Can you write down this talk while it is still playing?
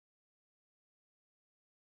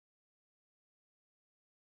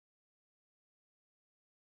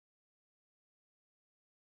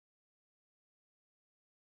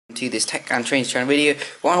to this Tech and Trains channel video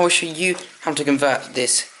where I will show you how to convert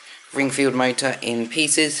this Ringfield motor in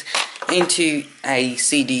pieces into a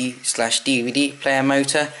CD/DVD player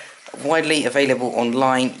motor, widely available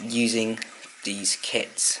online using these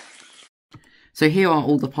kits. So here are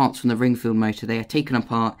all the parts from the Ringfield motor. They are taken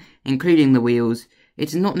apart, including the wheels.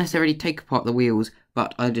 It's not necessarily take apart the wheels,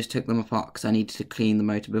 but I just took them apart because I needed to clean the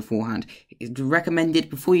motor beforehand. It's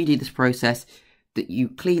recommended before you do this process that you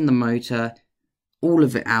clean the motor, all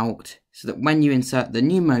of it out, so that when you insert the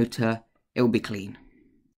new motor, it will be clean.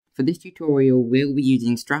 For this tutorial, we'll be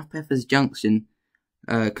using Strathpeffer's Junction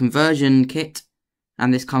conversion kit,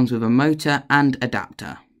 and this comes with a motor and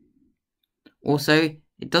adapter. Also,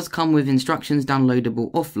 it does come with instructions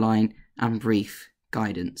downloadable offline and brief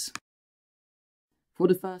guidance. For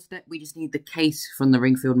the first step, we just need the case from the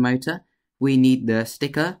Ringfield motor, we need the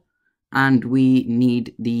sticker, and we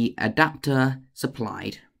need the adapter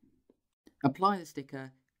supplied. Apply the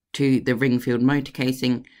sticker to the Ringfield motor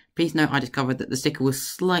casing. Please note I discovered that the sticker was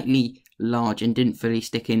slightly large and didn't fully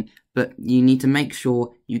stick in, but you need to make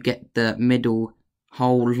sure you get the middle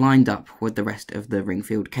hole lined up with the rest of the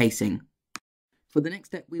Ringfield casing. For the next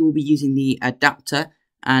step, we will be using the adapter,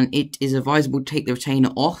 and it is advisable to take the retainer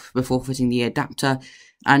off before fitting the adapter,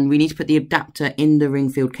 and we need to put the adapter in the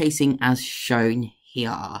Ringfield casing as shown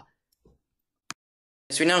here.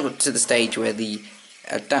 So we now got to the stage where the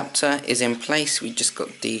adapter is in place. We just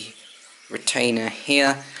got the retainer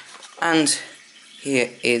here, and here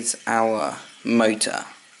is our motor.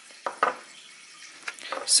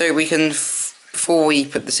 So we can, before we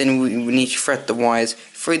put this in, we need to thread the wires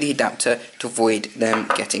through the adapter to avoid them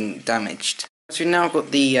getting damaged. So we've now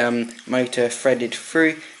got the motor threaded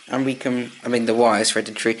through, and we can, the wires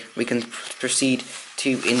threaded through, we can proceed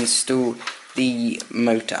to install the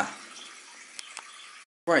motor.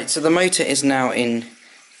 Right, so the motor is now in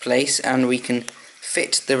place, and we can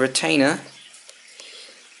fit the retainer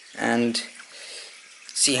and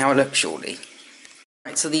see how it looks shortly.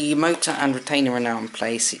 Right, so the motor and retainer are now in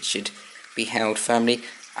place. It should be held firmly,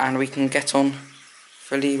 and we can get on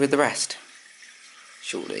fully with the rest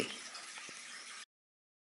shortly.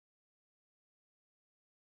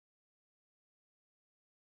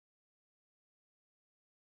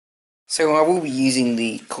 So I will be using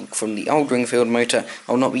the cog from the old Ringfield motor.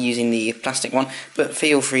 I will not be using the plastic one, but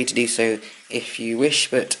feel free to do so if you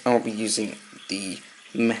wish, but I'll be using the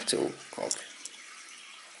metal cog.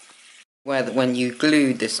 Where when you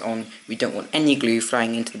glue this on, we don't want any glue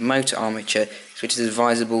flying into the motor armature, so it is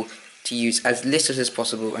advisable to use as little as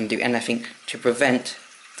possible and do anything to prevent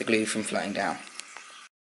the glue from flowing down.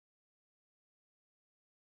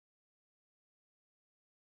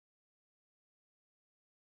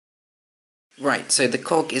 Right, so the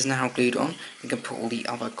cog is now glued on. We can put all the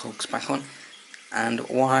other cogs back on and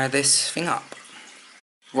wire this thing up.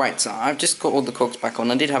 Right, so I've just got all the cogs back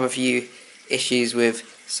on. I did have a few issues with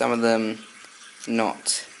some of them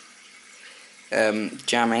not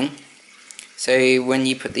jamming. So when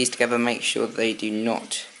you put these together, make sure they do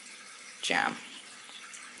not jam.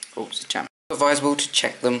 Oops, jam. It's advisable to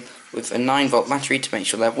check them with a 9-volt battery to make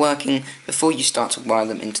sure they're working before you start to wire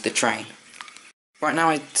them into the train. Right,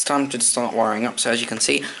 now it's time to start wiring up. So as you can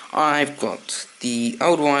see, I've got the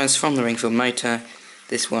old wires from the Ringfield motor.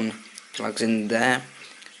 This one plugs in there.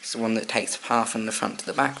 It's the one that takes the power from the front to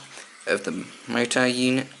the back of the motor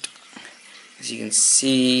unit. As you can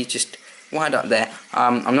see, just wired up there.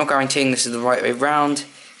 I'm not guaranteeing this is the right way round.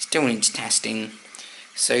 Still needs testing,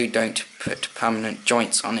 so don't put permanent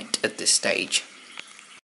joints on it at this stage.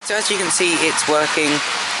 So as you can see, it's working.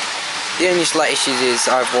 The only slight issues is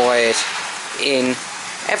I've wired in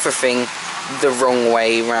everything the wrong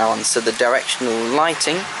way round, so the directional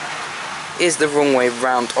lighting is the wrong way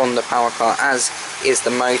round on the power car, as is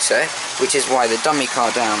the motor, which is why the dummy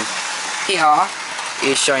car down here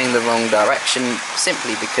is showing the wrong direction,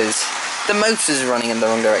 simply because the motor is running in the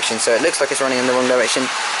wrong direction. So it looks like it's running in the wrong direction,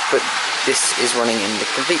 but this is running in the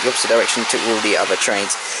completely opposite direction to all the other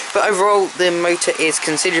trains. But overall, the motor is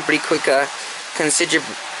considerably quicker,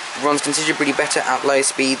 runs considerably better at low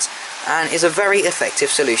speeds, and is a very effective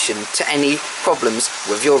solution to any problems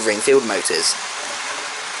with your Ringfield motors.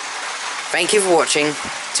 Thank you for watching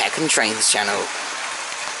Tech and Trains channel.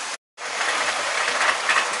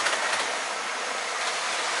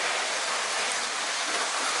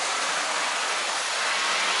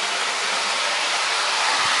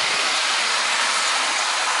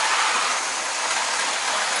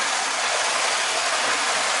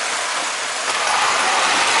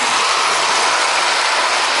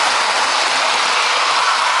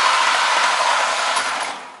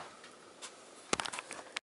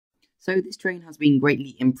 So this train has been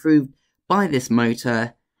greatly improved by this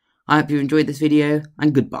motor. I hope you enjoyed this video,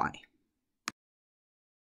 and goodbye.